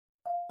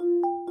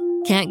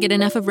Can't get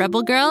enough of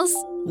Rebel Girls?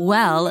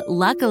 Well,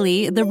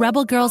 luckily, the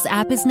Rebel Girls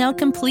app is now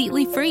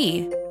completely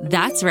free.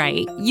 That's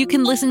right. You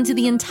can listen to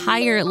the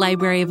entire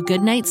library of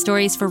goodnight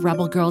stories for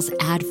Rebel Girls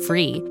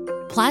ad-free.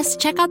 Plus,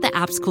 check out the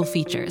app's cool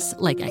features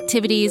like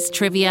activities,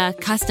 trivia,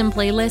 custom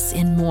playlists,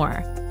 and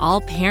more.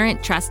 All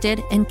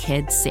parent-trusted and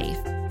kids-safe.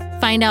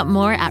 Find out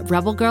more at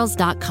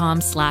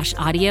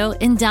rebelgirls.com/audio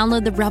and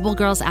download the Rebel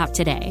Girls app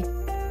today.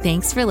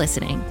 Thanks for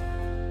listening.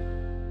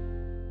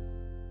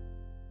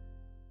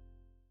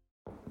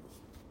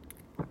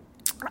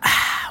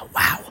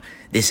 Wow,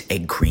 this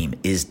egg cream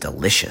is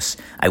delicious.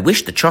 I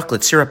wish the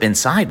chocolate syrup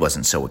inside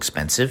wasn't so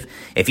expensive.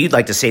 If you'd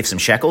like to save some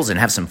shekels and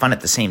have some fun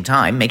at the same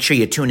time, make sure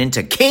you tune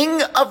into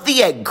King of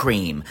the Egg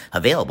Cream,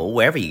 available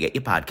wherever you get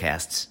your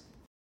podcasts.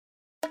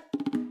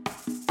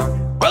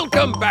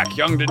 Welcome back,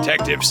 young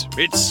detectives.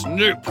 It's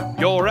Snoop,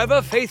 your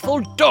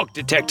ever-faithful dog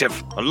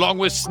detective, along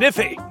with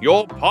Sniffy,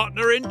 your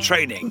partner in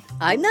training.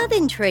 I'm not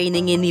in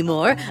training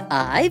anymore.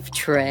 I've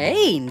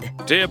trained.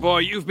 Dear boy,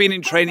 you've been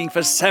in training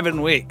for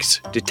 7 weeks.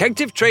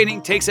 Detective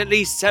training takes at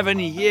least 7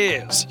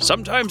 years,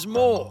 sometimes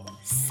more.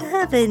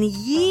 7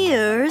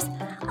 years?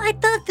 I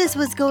thought this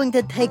was going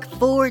to take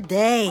 4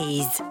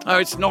 days. Oh,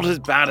 it's not as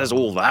bad as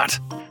all that.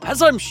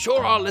 As I'm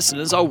sure our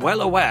listeners are well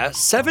aware,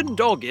 7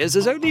 dog years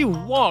is only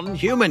 1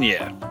 human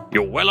year.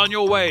 You're well on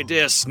your way,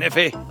 dear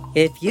Sniffy.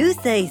 If you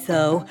say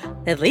so.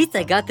 At least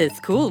I got this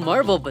cool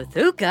marble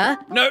bazooka.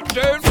 No,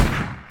 don't.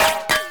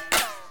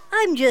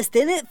 I'm just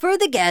in it for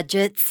the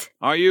gadgets.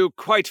 Are you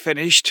quite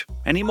finished?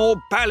 Any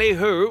more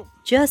ballyhoo?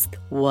 Just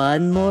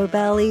one more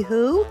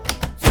ballyhoo.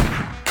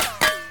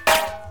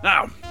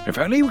 Now, if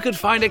only we could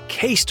find a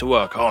case to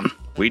work on,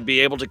 we'd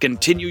be able to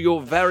continue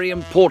your very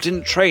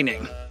important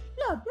training.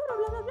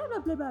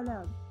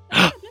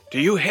 Do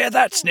you hear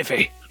that,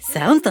 Sniffy?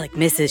 Sounds like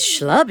Mrs.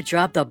 Shlub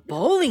dropped a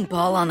bowling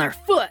ball on her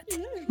foot.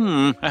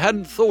 I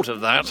hadn't thought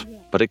of that.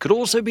 But it could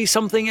also be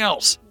something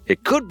else.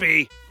 It could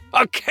be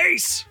a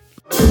case.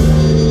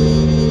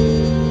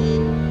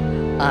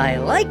 I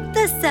like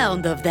the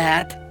sound of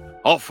that.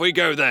 Off we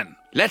go then.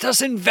 Let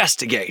us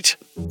investigate.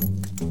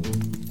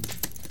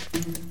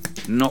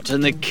 Not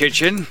in the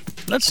kitchen.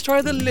 Let's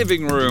try the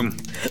living room.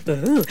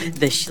 Ooh,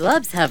 the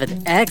Shlubs have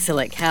an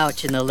excellent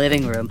couch in the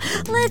living room.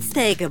 Let's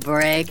take a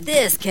break.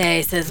 This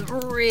case is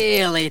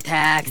really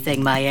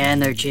taxing my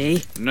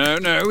energy.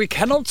 No, we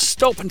cannot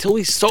stop until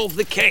we solve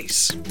the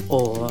case.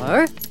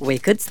 Or we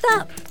could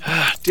stop.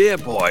 Dear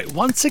boy,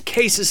 once a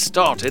case is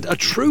started, a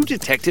true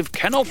detective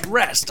cannot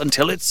rest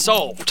until it's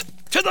solved.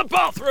 To the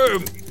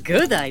bathroom!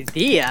 Good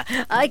idea.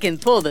 I can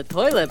pull the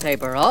toilet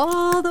paper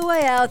all the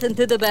way out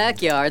into the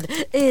backyard.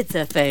 It's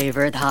a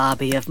favorite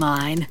hobby of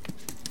mine.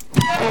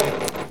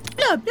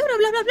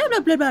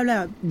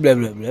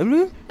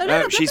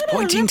 She's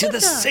pointing to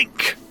the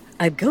sink.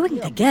 I'm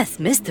going to guess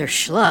Mr.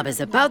 Shlub is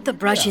about to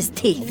brush his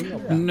teeth.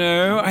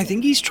 No, I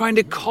think he's trying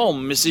to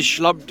calm Mrs.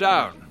 Shlub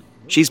down.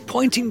 She's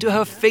pointing to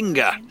her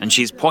finger, and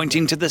she's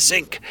pointing to the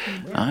sink.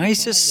 I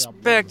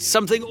suspect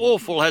something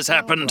awful has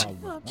happened.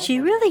 She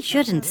really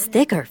shouldn't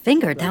stick her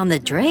finger down the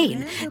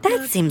drain.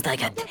 That seems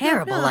like a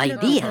terrible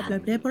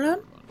idea.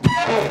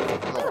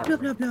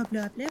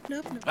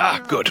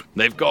 Good.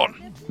 They've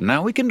gone.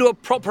 Now we can do a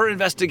proper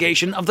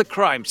investigation of the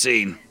crime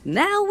scene.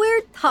 Now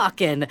we're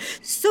talking.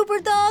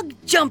 Super dog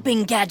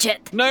jumping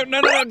gadget. No,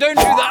 don't do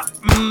that.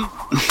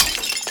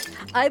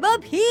 I'm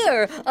up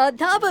here, on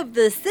top of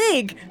the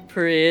sink.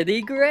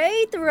 Pretty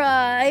great,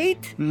 right?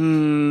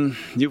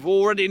 You've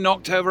already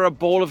knocked over a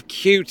ball of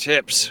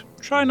Q-tips.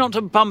 Try not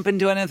to bump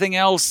into anything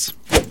else.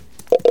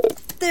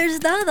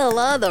 There's not a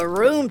lot of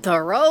room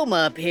to roam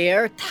up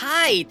here.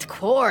 Tight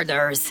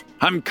quarters.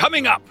 I'm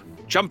coming up,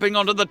 jumping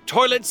onto the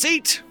toilet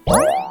seat,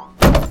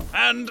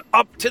 and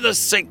up to the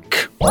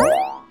sink.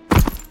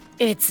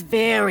 It's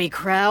very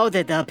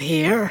crowded up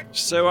here.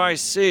 So I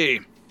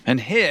see.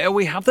 And here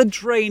we have the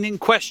drain in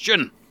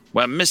question,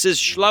 where Mrs.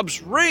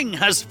 Shlub's ring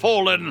has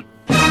fallen.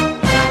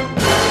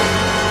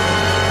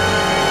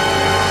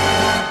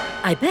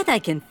 I bet I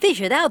can fish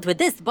it out with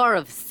this bar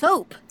of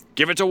soap.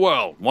 Give it a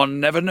whirl. One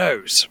never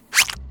knows.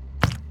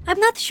 I'm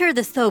not sure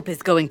the soap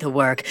is going to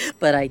work,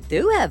 but I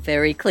do have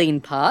very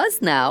clean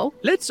paws now.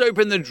 Let's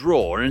open the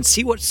drawer and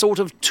see what sort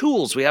of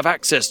tools we have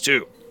access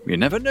to. You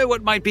never know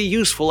what might be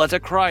useful at a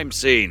crime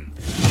scene.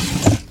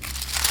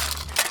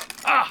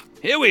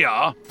 Here we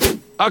are.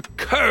 A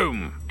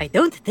comb. I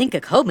don't think a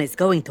comb is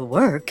going to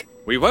work.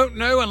 We won't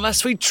know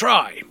unless we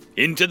try.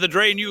 Into the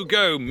drain you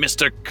go,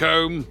 Mr.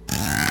 Comb.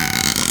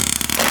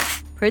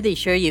 Pretty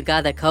sure you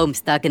got a comb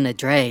stuck in the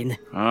drain.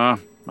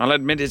 I'll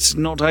admit it's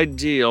not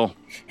ideal.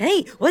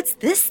 Hey, what's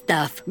this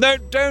stuff? No,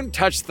 don't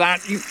touch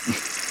that.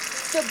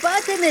 The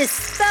button is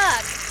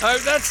stuck. Oh,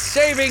 that's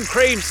shaving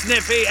cream,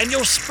 Sniffy, and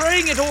you're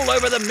spraying it all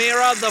over the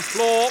mirror, the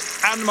floor,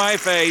 and my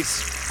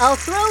face. I'll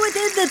throw it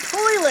in the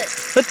toilet.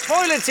 The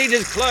toilet seat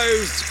is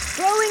closed.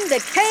 Throwing the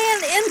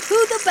can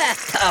into the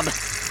bathtub.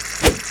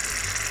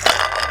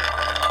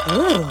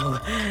 Ooh,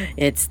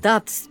 it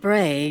stopped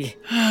spraying.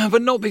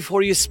 But not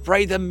before you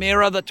spray the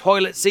mirror, the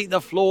toilet seat, the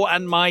floor,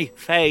 and my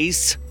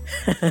face.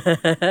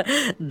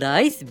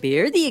 Nice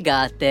beard you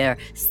got there,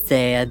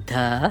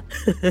 Santa.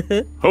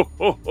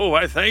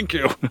 I thank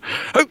you.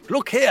 Oh,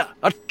 look here,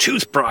 a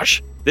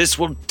toothbrush. This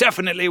will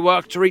definitely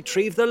work to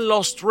retrieve the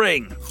lost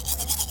ring.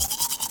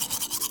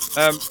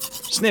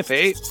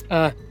 Sniffy?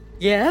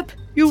 Yep?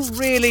 You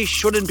really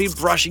shouldn't be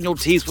brushing your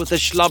teeth with the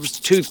Shlub's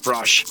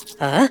toothbrush.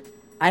 Huh?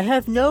 I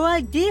have no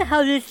idea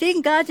how this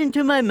thing got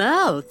into my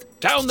mouth.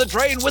 Down the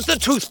drain with the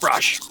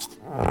toothbrush.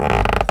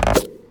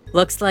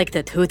 Looks like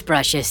the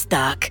toothbrush is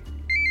stuck.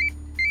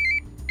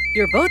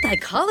 Your bow tie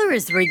collar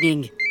is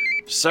ringing.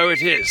 So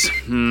it is.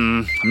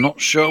 I'm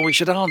not sure we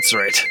should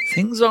answer it.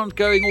 Things aren't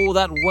going all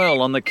that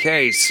well on the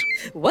case.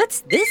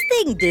 What's this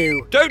thing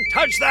do? Don't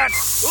touch that!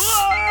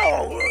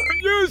 Whoa!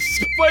 You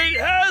sprayed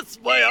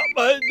hairspray up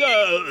my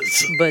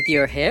nose! But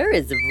your hair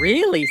is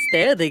really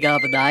standing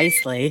up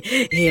nicely.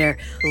 Here,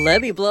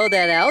 let me blow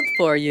that out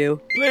for you.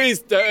 Please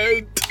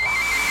don't.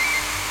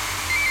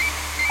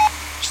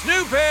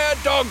 Snoop here,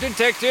 dog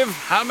detective.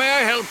 How may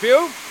I help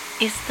you?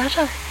 Is that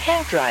a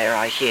hairdryer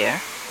I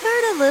hear?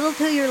 Turn a little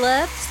to your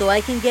left so I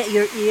can get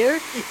your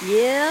ear.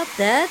 Yep,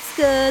 that's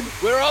good.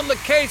 We're on the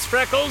case,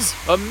 Freckles.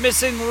 A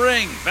missing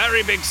ring.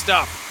 Very big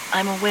stuff.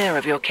 I'm aware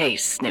of your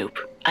case, Snoop.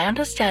 I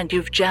understand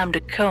you've jammed a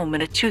comb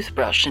and a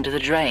toothbrush into the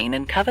drain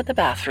and covered the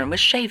bathroom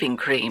with shaving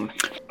cream.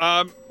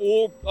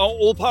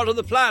 All part of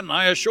the plan,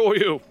 I assure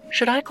you.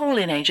 Should I call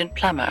in Agent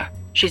Plumber?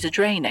 She's a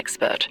drain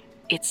expert.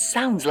 It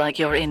sounds like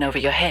you're in over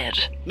your head.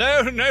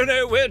 No,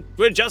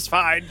 we're just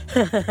fine.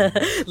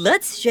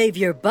 Let's shave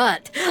your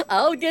butt.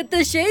 I'll get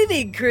the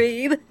shaving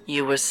cream.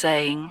 You were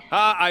saying?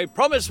 I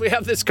promise we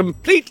have this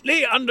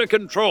completely under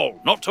control.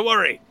 Not to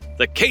worry.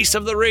 The case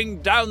of the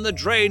ring down the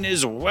drain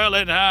is well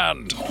in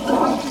hand.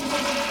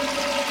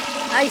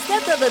 I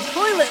stepped on the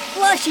toilet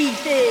flushing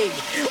thing.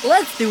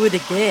 Let's do it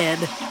again.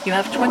 You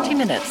have 20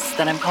 minutes,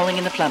 then I'm calling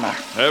in the plumber.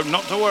 Oh,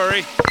 not to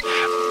worry.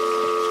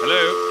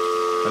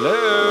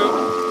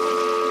 Hello?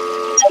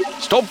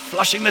 Stop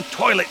flushing the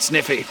toilet,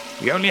 Sniffy.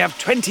 We only have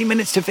 20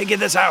 minutes to figure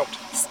this out.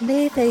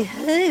 Sniffy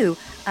who?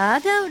 I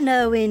don't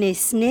know any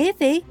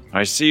Sniffy.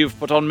 I see you've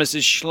put on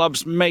Mrs.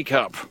 Shlub's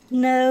makeup.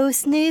 No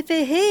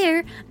Sniffy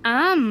here.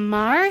 I'm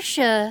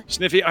Marcia.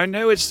 Sniffy, I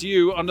know it's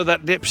you under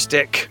that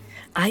lipstick.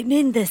 I'm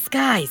in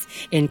disguise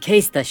in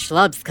case the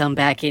Shlubs come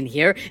back in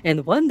here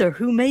and wonder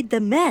who made the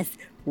mess.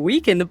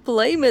 We can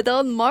blame it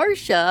on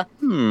Marcia.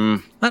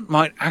 That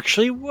might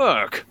actually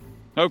work.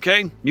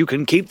 Okay, you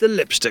can keep the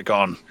lipstick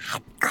on.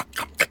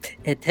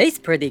 It tastes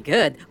pretty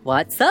good.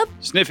 What's up?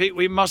 Sniffy,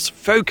 we must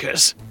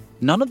focus.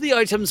 None of the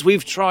items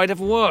we've tried have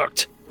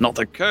worked. Not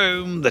the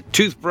comb, the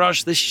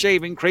toothbrush, the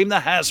shaving cream, the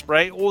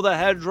hairspray, or the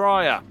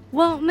hairdryer.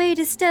 Want me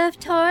to stuff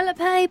toilet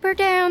paper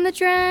down the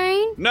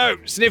drain? No,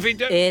 Sniffy,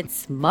 don't.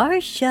 It's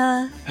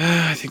Marcia.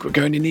 I think we're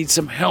going to need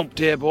some help,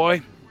 dear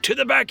boy. To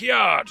the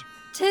backyard.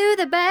 To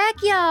the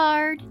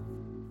backyard.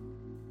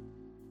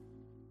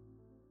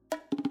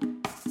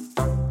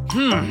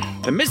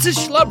 The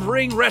Mrs. Shlub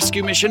ring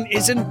rescue mission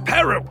is in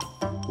peril.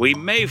 We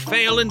may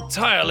fail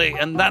entirely,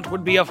 and that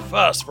would be a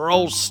first for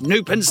old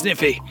Snoop and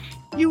Sniffy.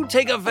 You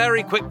take a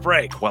very quick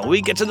break while we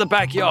get to the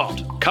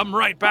backyard. Come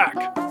right back.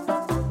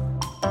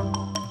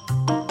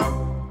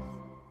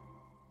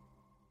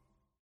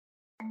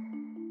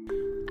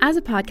 As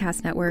a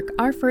podcast network,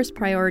 our first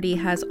priority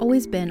has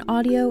always been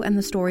audio and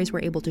the stories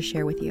we're able to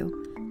share with you.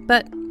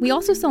 But we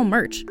also sell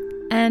merch,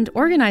 and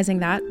organizing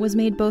that was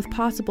made both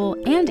possible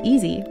and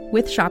easy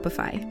with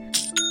Shopify.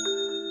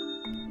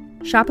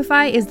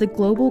 Shopify is the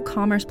global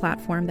commerce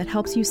platform that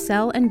helps you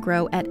sell and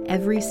grow at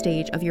every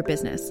stage of your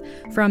business,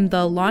 from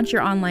the launch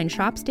your online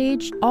shop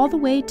stage all the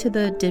way to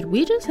the did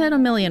we just hit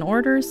 1 million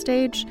orders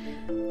stage.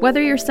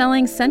 Whether you're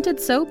selling scented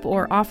soap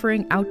or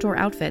offering outdoor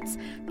outfits,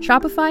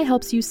 Shopify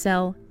helps you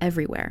sell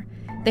everywhere.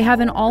 They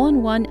have an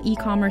all-in-one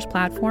e-commerce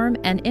platform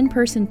and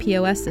in-person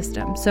POS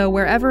system, so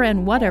wherever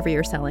and whatever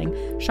you're selling,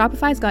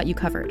 Shopify's got you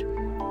covered.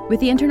 With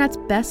the internet's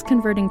best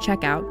converting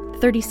checkout,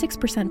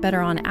 36%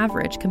 better on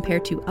average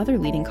compared to other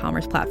leading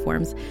commerce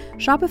platforms,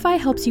 Shopify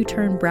helps you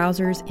turn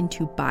browsers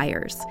into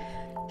buyers.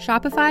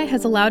 Shopify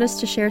has allowed us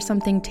to share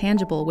something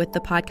tangible with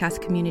the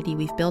podcast community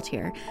we've built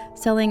here,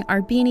 selling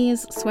our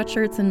beanies,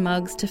 sweatshirts, and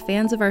mugs to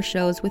fans of our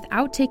shows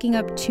without taking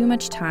up too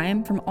much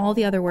time from all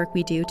the other work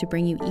we do to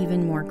bring you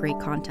even more great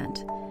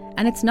content.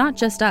 And it's not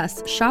just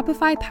us.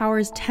 Shopify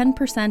powers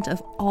 10%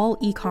 of all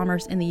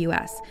e-commerce in the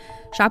US.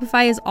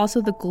 Shopify is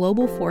also the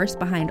global force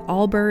behind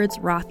Allbirds,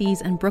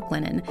 Rothy's, and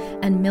Brooklinen,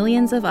 and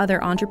millions of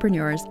other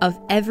entrepreneurs of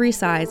every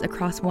size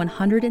across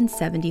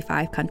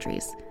 175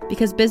 countries.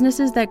 Because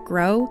businesses that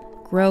grow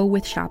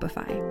with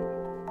Shopify.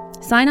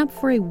 Sign up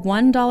for a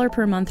 $1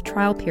 per month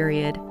trial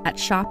period at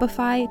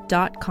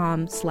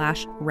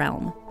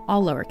shopify.com/realm,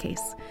 all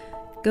lowercase.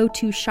 Go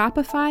to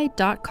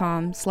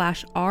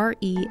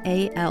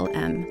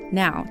shopify.com/REALM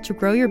now to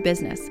grow your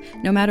business,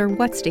 no matter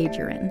what stage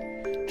you're in.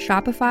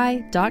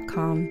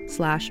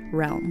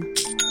 Shopify.com/realm.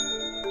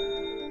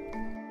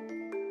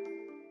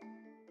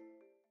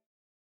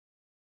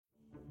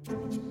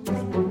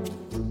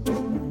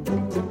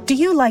 Do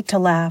you like to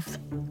laugh?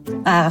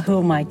 Who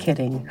am I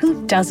kidding?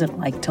 Who doesn't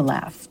like to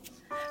laugh?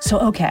 So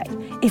okay,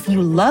 if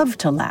you love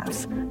to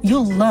laugh,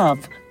 you'll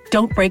love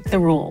Don't Break the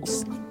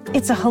Rules.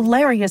 It's a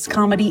hilarious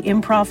comedy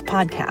improv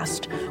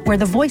podcast where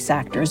the voice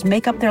actors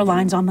make up their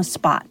lines on the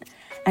spot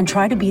and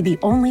try to be the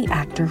only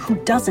actor who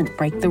doesn't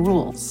break the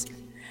rules.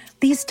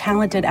 These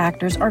talented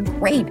actors are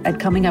great at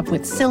coming up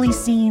with silly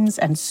scenes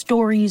and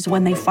stories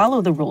when they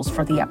follow the rules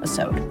for the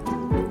episode.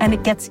 And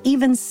it gets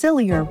even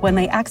sillier when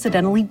they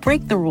accidentally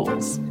break the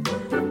rules.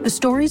 The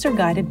stories are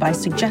guided by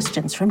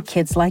suggestions from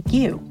kids like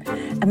you,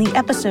 and the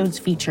episodes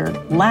feature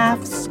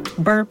laughs,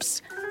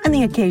 burps, and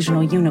the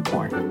occasional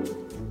unicorn.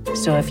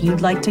 So if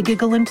you'd like to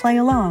giggle and play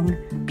along,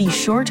 be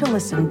sure to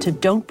listen to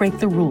Don't Break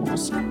the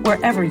Rules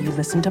wherever you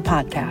listen to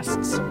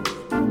podcasts.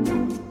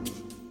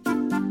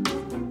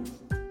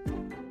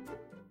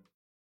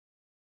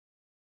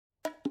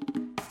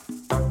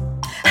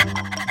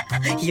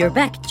 You're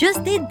back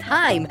just in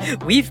time.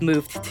 We've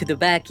moved to the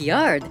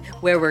backyard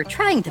where we're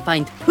trying to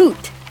find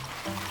Poot.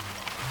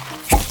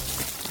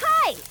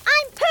 Hi,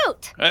 I'm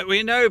Poot.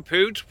 We know,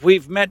 Poot.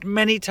 We've met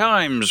many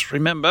times,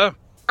 remember?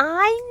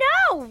 I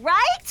know,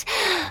 right?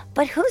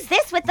 But who's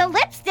this with the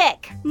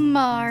lipstick?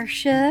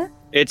 Marcia.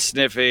 It's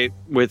Sniffy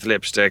with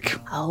lipstick.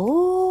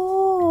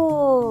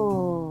 Oh,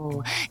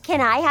 can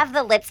I have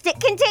the lipstick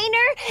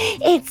container?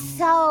 It's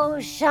so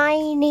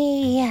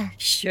shiny.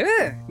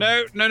 Sure.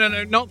 No,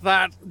 not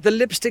that. The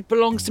lipstick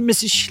belongs to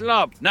Mrs.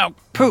 Shlub. Now,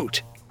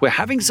 Poot, we're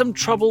having some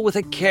trouble with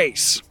a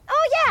case.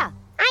 Oh, yeah,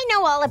 I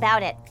know all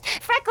about it.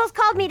 Freckles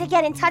called me to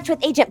get in touch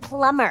with Agent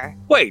Plumber.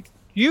 Wait,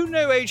 you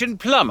know Agent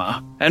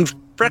Plumber, and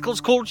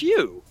Freckles called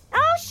you?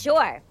 Oh,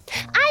 sure.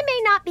 I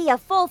may not be a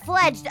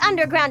full-fledged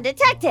underground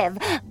detective,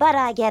 but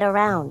I get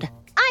around.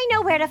 I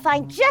know where to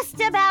find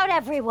just about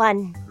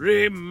everyone.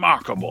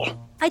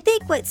 Remarkable. I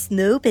think what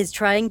Snoop is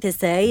trying to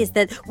say is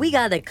that we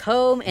got a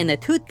comb and a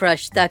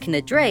toothbrush stuck in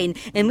the drain,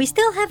 and we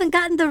still haven't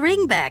gotten the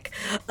ring back.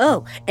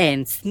 Oh,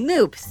 and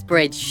Snoop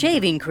sprayed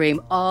shaving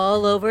cream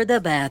all over the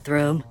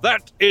bathroom.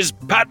 That is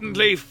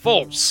patently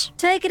false.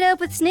 Take it up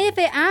with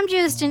Sniffy. I'm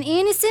just an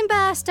innocent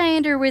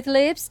bystander with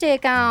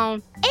lipstick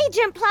on.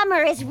 Agent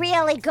Plumber is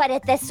really good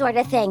at this sort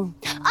of thing.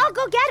 I'll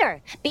go get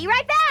her. Be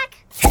right back.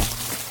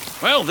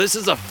 Well, this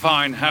is a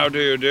fine how do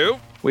you do.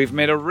 We've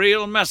made a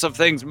real mess of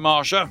things,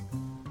 Marcia.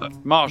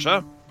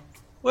 Marcia?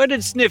 Where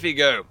did Sniffy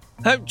go?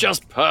 Oh,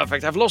 just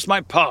perfect. I've lost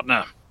my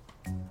partner.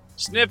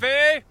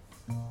 Sniffy?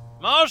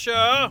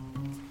 Marcia?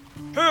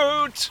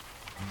 Poot?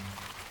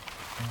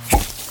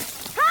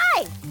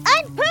 Hi,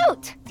 I'm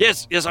Poot.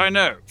 Yes, I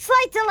know.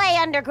 Slight delay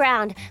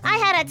underground. I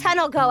had a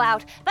tunnel go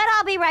out, but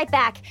I'll be right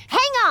back.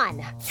 Hang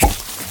on.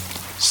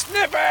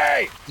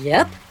 Sniffy!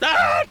 Yep.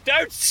 Ah,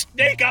 don't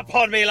sneak up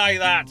on me like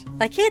that.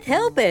 I can't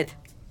help it.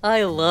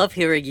 I love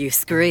hearing you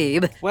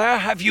scream. Where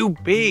have you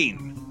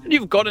been?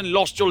 You've gone and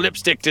lost your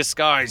lipstick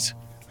disguise.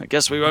 I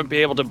guess we won't be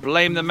able to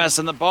blame the mess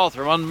in the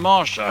bathroom on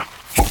Marcia.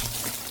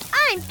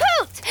 I'm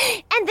Poot,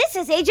 and this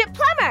is Agent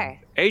Plumber.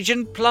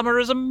 Agent Plumber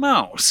is a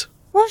mouse.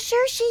 Well,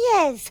 sure she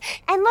is.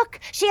 And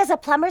look, she has a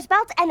plumber's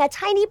belt and a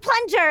tiny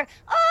plunger.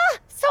 Oh,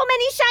 so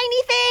many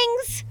shiny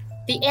things.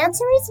 The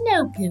answer is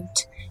no,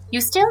 Poot. You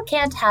still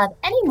can't have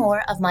any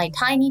more of my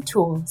tiny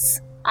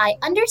tools. I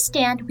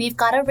understand we've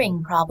got a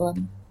ring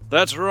problem.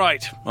 That's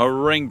right, a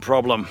ring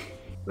problem.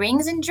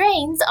 Rings and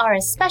drains are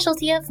a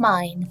specialty of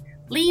mine.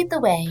 Lead the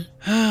way.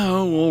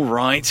 Oh, all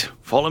right.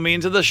 Follow me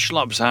into the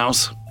Shlub's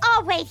house.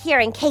 I'll wait here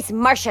in case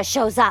Marcia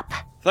shows up.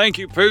 Thank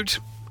you, Poot.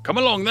 Come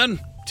along, then.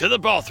 To the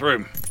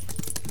bathroom.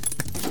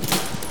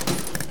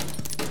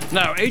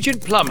 Now,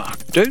 Agent Plumber,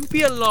 don't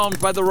be alarmed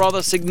by the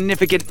rather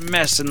significant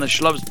mess in the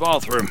Shlub's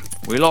bathroom.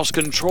 We lost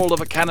control of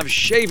a can of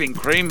shaving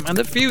cream and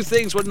a few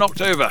things were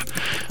knocked over.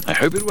 I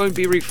hope it won't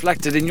be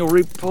reflected in your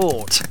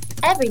report.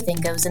 Everything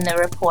goes in the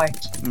report.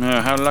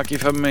 Oh, how lucky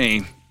for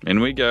me. In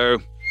we go.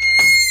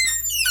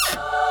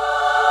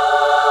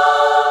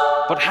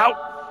 But how...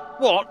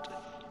 What?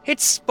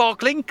 It's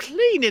sparkling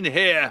clean in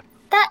here.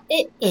 That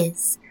it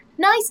is.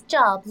 Nice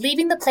job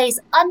leaving the place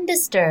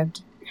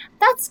undisturbed.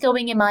 That's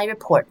going in my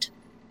report.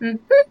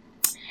 Mm-hmm.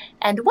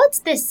 And what's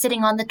this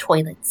sitting on the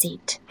toilet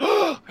seat?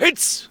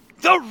 It's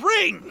the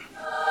ring!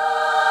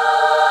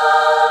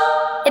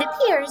 It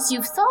appears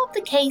you've solved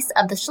the case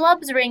of the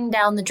Shlub's ring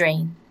down the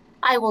drain.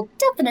 I will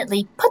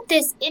definitely put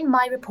this in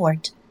my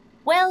report.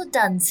 Well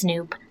done,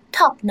 Snoop.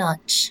 Top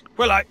notch.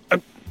 Well,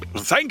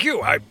 thank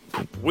you.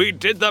 We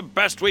did the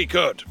best we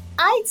could.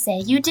 I'd say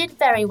you did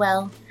very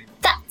well.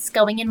 That's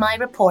going in my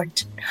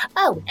report.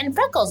 Oh, and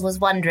Freckles was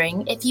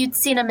wondering if you'd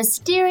seen a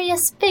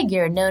mysterious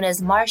figure known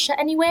as Marcia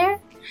anywhere.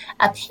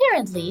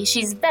 Apparently,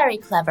 she's very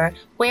clever.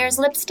 Wears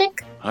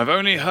lipstick? I've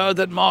only heard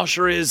that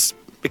Marcia is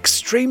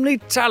extremely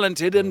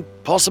talented and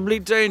possibly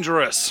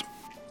dangerous.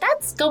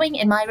 That's going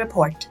in my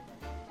report.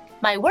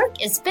 My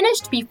work is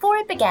finished before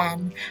it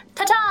began.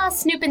 Ta-ta,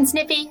 Snoop and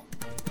Sniffy.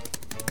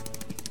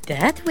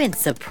 That went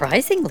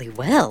surprisingly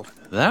well.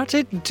 That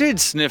it did,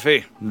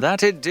 Sniffy.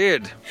 That it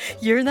did.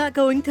 You're not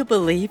going to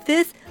believe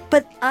this,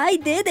 but I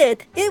did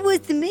it. It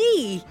was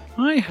me.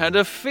 I had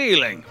a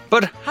feeling.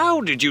 But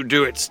how did you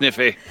do it,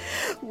 Sniffy?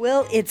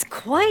 Well, it's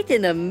quite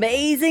an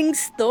amazing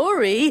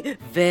story.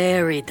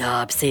 Very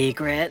top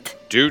secret.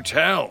 Do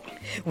tell.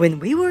 When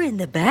we were in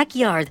the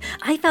backyard,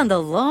 I found a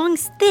long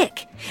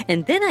stick.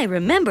 And then I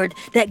remembered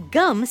that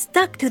gum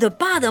stuck to the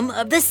bottom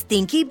of the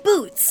stinky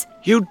boots.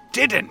 You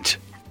didn't.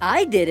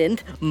 I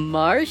didn't.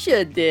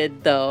 Marcia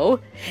did,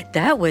 though.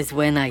 That was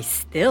when I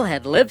still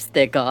had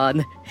lipstick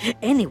on.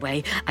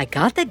 Anyway, I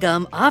got the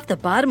gum off the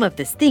bottom of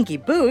the stinky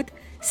boot,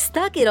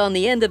 stuck it on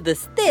the end of the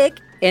stick,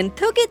 and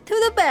took it to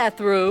the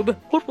bathroom.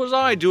 What was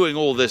I doing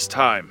all this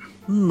time?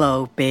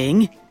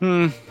 Moping.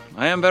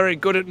 I am very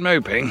good at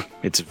moping.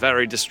 It's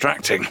very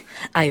distracting.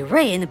 I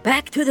ran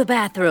back to the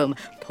bathroom,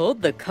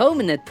 pulled the comb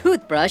and the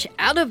toothbrush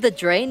out of the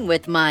drain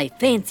with my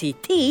fancy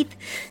teeth,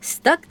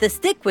 stuck the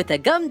stick with the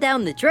gum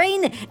down the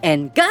drain,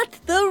 and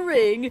got the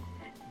ring.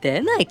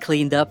 Then I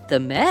cleaned up the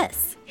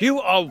mess. You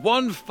are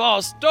one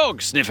fast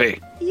dog, Sniffy.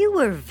 You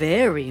were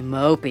very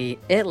mopey.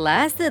 It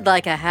lasted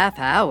like a half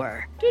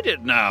hour. Did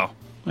it now?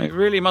 I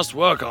really must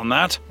work on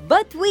that.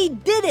 But we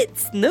did it,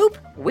 Snoop.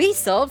 We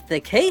solved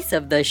the case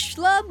of the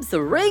Shlub's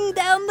ring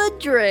down the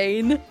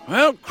drain.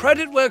 Well,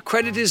 credit where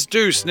credit is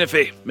due,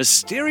 Sniffy.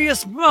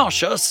 Mysterious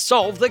Marcia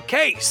solved the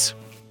case.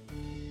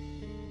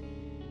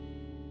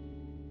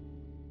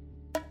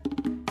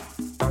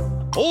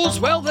 All's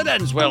well that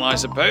ends well, I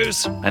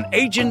suppose. An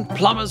Agent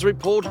Plumber's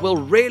report will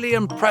really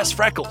impress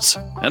Freckles.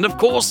 And of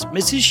course,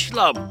 Mrs.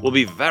 Shlub will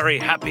be very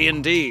happy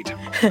indeed.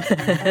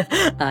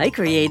 I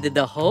created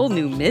a whole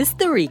new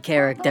mystery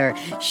character.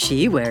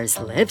 She wears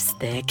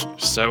lipstick.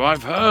 So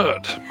I've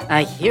heard.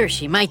 I hear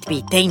she might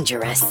be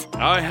dangerous.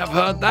 I have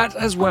heard that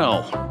as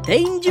well.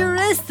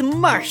 Dangerous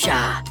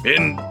Marcia.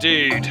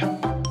 Indeed.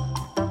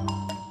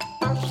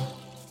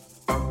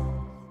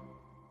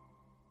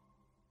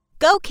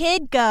 Go,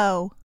 kid,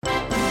 go.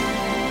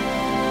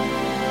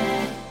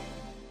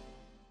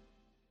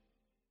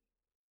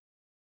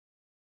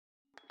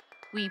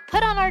 We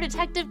put on our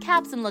detective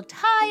caps and looked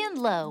high and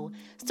low,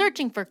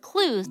 searching for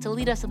clues to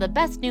lead us to the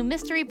best new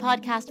mystery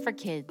podcast for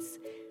kids.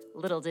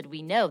 Little did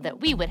we know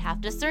that we would have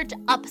to search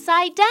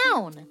upside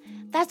down.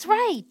 That's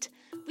right.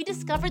 We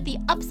discovered the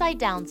Upside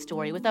Down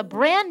story with a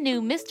brand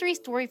new mystery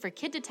story for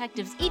kid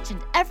detectives each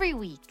and every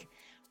week.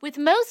 With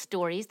most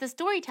stories, the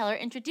storyteller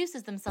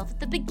introduces themselves at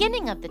the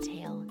beginning of the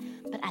tale.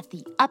 But at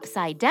the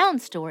Upside Down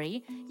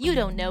story, you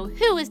don't know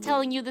who is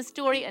telling you the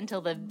story until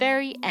the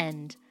very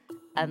end.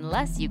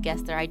 Unless you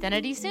guess their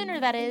identity sooner,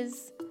 that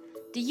is.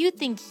 Do you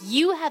think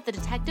you have the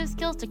detective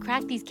skills to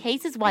crack these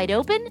cases wide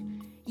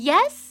open?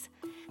 Yes?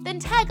 Then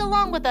tag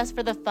along with us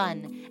for the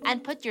fun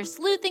and put your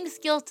sleuthing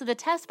skills to the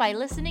test by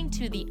listening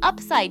to the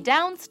Upside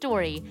Down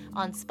story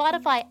on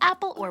Spotify,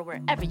 Apple, or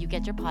wherever you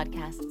get your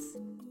podcasts.